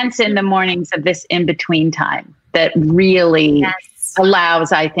sense in the mornings of this in-between time that really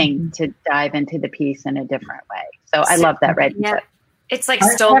allows, I think, to dive into the piece in a different way. So I love that writing tip. It's like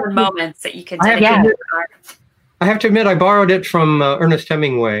stolen moments that you can dedicate to art. I have to admit, I borrowed it from Ernest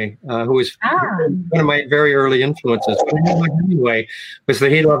Hemingway, who was one of my very early influences. Hemingway was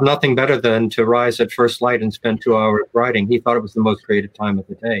that he loved nothing better than to rise at first light and spend 2 hours writing. He thought it was the most creative time of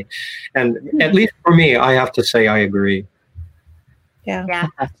the day. And at least for me, I have to say I agree. Yeah.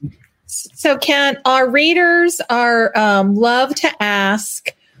 So, Kent, our readers are love to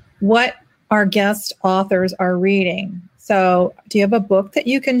ask what our guest authors are reading. So, do you have a book that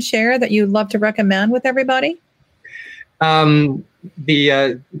you can share that you'd love to recommend with everybody? You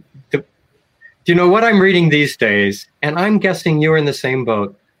know what I'm reading these days, and I'm guessing you're in the same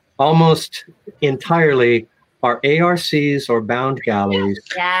boat, almost entirely are ARCs or bound galleries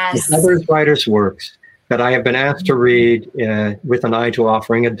with other writers' works that I have been asked to read with an eye to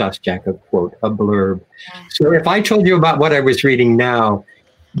offering a dust jacket quote, a blurb. So if I told you about what I was reading now,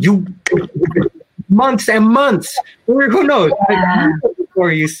 you months and months, or who knows,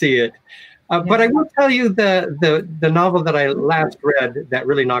 before you see it. But I will tell you the novel that I last read that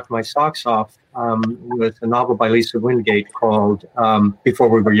really knocked my socks off was a novel by Lisa Wingate called Before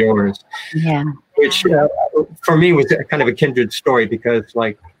We Were Yours. Yeah. Which for me was kind of a kindred story because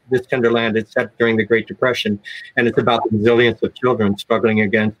like this tender land is set during the Great Depression and it's about the resilience of children struggling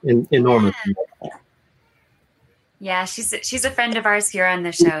against enormous. Yeah, she's a friend of ours here on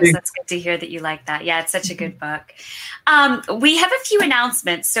the show, so that's good to hear that you like that. Yeah, it's such a good book. We have a few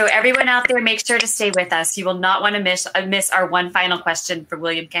announcements, so everyone out there, make sure to stay with us. You will not want to miss our one final question for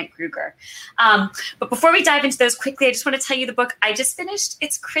William Kent Krueger. But before we dive into those quickly, I just want to tell you the book I just finished.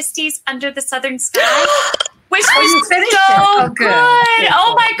 It's Christie's Under the Southern Sky. Which was so good.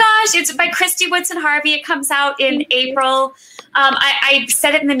 Oh my gosh. It's by Christy Woodson Harvey. It comes out in April. I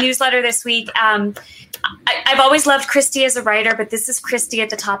said it in the newsletter this week. I've always loved Christy as a writer, but this is Christy at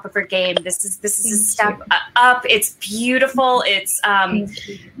the top of her game. This is a step up. It's beautiful. It's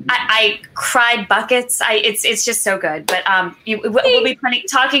I cried buckets. It's just so good. But we'll be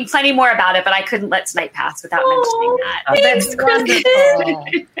talking plenty more about it. But I couldn't let tonight pass without mentioning that. Thanks, wonderful.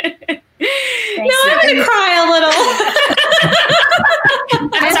 I'm going to cry a little.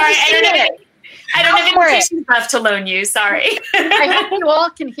 I'm sorry. I don't have invitations left to loan you. Sorry. I hope you all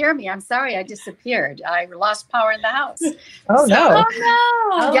can hear me. I'm sorry I disappeared. I lost power in the house. Oh, no.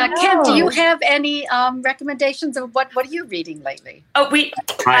 Ken, do you have any recommendations of what are you reading lately? Oh, we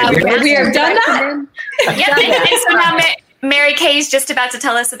have done that. And so now Mary Kay's just about to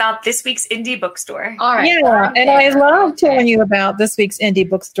tell us about this week's indie bookstore. All right. Yeah, and I love telling you about this week's indie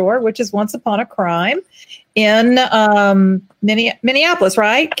bookstore, which is Once Upon a Crime in Minneapolis,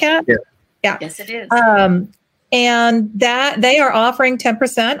 right, Kat? Yeah. Yes, it is. And that they are offering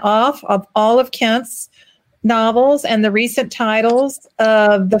 10% off of all of Kent's novels and the recent titles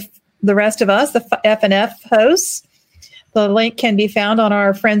of the rest of us, the F&F hosts. The link can be found on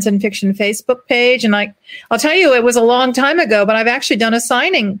our Friends in Fiction Facebook page. And I'll tell you, it was a long time ago, but I've actually done a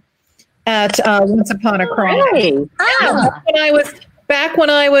signing at Once Upon a Crime. Really? Back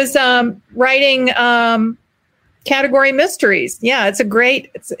when I was writing category mysteries. Yeah, it's a great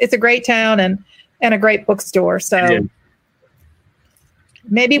town and a great bookstore. So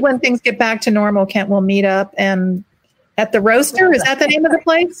maybe when things get back to normal, Kent will meet up and at the Roaster. Is that the name of the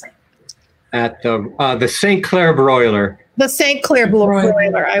place? At the St. Clair Broiler. The St. Clair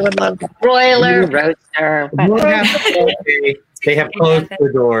Broiler. I would love that. Broiler, Roaster. They have closed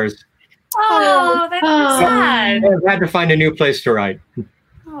their doors. Oh, that's sad. I've had to find a new place to write.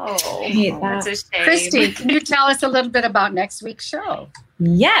 Oh, that's a shame. Christy, can you tell us a little bit about next week's show?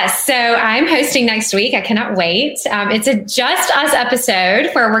 Yes. So I'm hosting next week. I cannot wait. It's a Just Us episode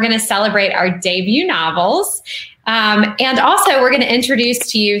where we're going to celebrate our debut novels. And also, we're going to introduce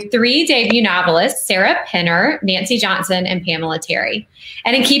to you 3 debut novelists, Sarah Penner, Nancy Johnson, and Pamela Terry.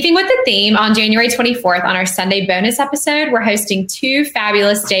 And in keeping with the theme, on January 24th, on our Sunday bonus episode, we're hosting 2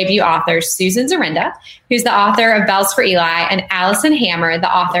 fabulous debut authors, Susan Zorinda, who's the author of Bells for Eli, and Allison Hammer, the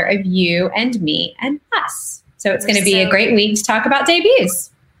author of You and Me and Us. So it's going to be a great week to talk about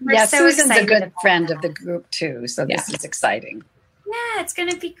debuts. Yeah, Susan's a good friend of the group, too. So this is exciting. Yeah, it's going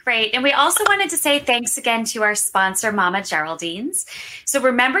to be great. And we also wanted to say thanks again to our sponsor, Mama Geraldine's. So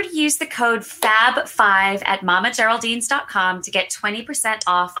remember to use the code FAB5 at mamageraldines.com to get 20%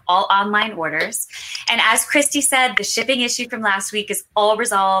 off all online orders. And as Christy said, the shipping issue from last week is all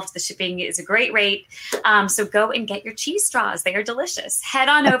resolved. The shipping is a great rate. So go and get your cheese straws. They are delicious. Head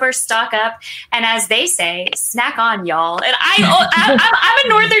on over, stock up. And as they say, snack on, y'all. And I'm a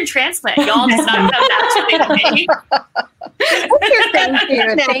northern transplant. Y'all does not come naturally to me. Thank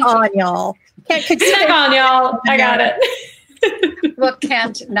you. On, y'all. Snack on, y'all. I got it. Well,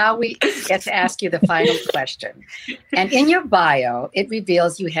 Kent, now we get to ask you the final question. And in your bio, it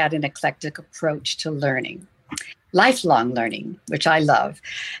reveals you had an eclectic approach to learning, lifelong learning, which I love.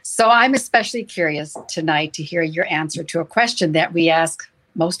 So I'm especially curious tonight to hear your answer to a question that we ask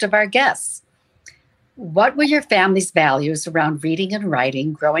most of our guests. What were your family's values around reading and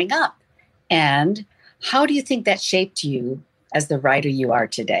writing growing up? And how do you think that shaped you as the writer you are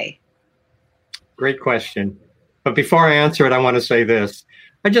today? Great question. But before I answer it, I want to say this.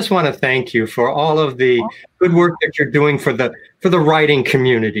 I just want to thank you for all of the good work that you're doing for the writing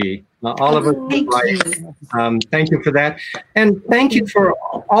community. All of us write. Thank you for that. And thank you for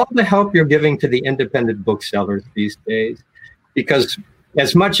all the help you're giving to the independent booksellers these days. Because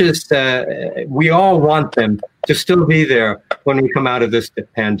as much as we all want them to still be there when we come out of this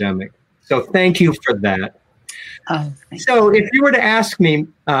pandemic. So thank you for that. So if you were to ask me,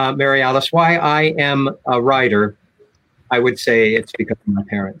 Mary Alice, why I am a writer, I would say it's because of my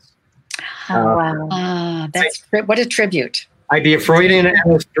parents. What a tribute. I'd be a Freudian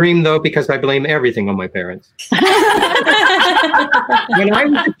analyst dream, though, because I blame everything on my parents. When I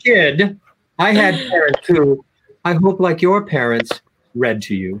was a kid, I had parents who, I hope like your parents, read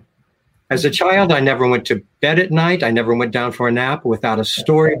to you. As a child, I never went to bed at night. I never went down for a nap without a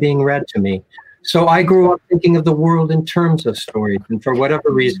story being read to me. So I grew up thinking of the world in terms of stories. And for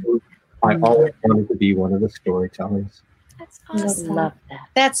whatever reason, I always wanted to be one of the storytellers. That's awesome. I love that.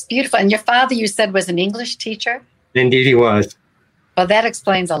 That's beautiful. And your father, you said, was an English teacher? Indeed, he was. Well, that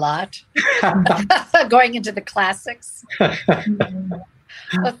explains a lot. Going into the classics.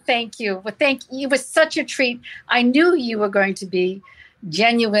 Well, thank you. Well, thank you. It was such a treat. I knew you were going to be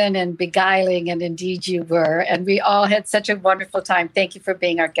genuine and beguiling, and indeed you were. And we all had such a wonderful time. Thank you for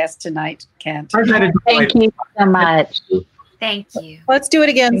being our guest tonight, Kent. Thank you so much. Thank you. Let's do it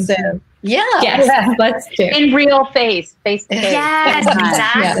again soon. Yeah. Yes, let's do. In real face to face. Yes,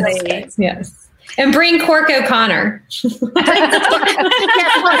 exactly. Yes. And bring Cork O'Connor. Yes, we'll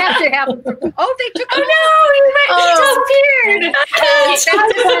have to have. Oh, they took. Oh no, he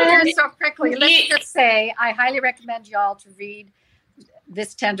disappeared. So quickly. Let's just say I highly recommend y'all to read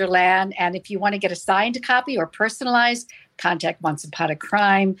This Tender Land. And if you want to get a signed copy or personalized, contact Once Upon a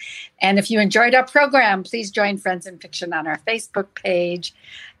Crime. And if you enjoyed our program, please join Friends in Fiction on our Facebook page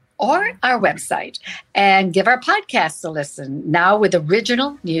or our website, and give our podcasts a listen, now with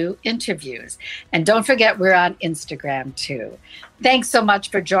original new interviews. And don't forget, we're on Instagram too. Thanks so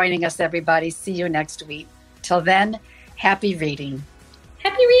much for joining us, everybody. See you next week. Till then, happy reading.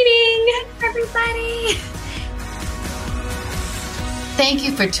 Happy reading, Everybody. Thank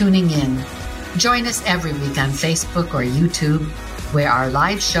you for tuning in. Join us every week on Facebook or YouTube, where our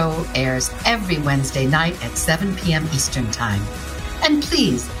live show airs every Wednesday night at 7 p.m. Eastern Time. And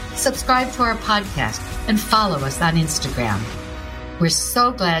please, subscribe to our podcast and follow us on Instagram. We're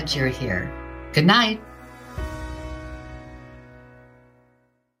so glad you're here. Good night.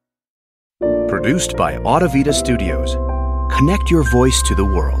 Produced by Audavita Studios. Connect your voice to the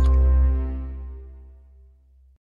world.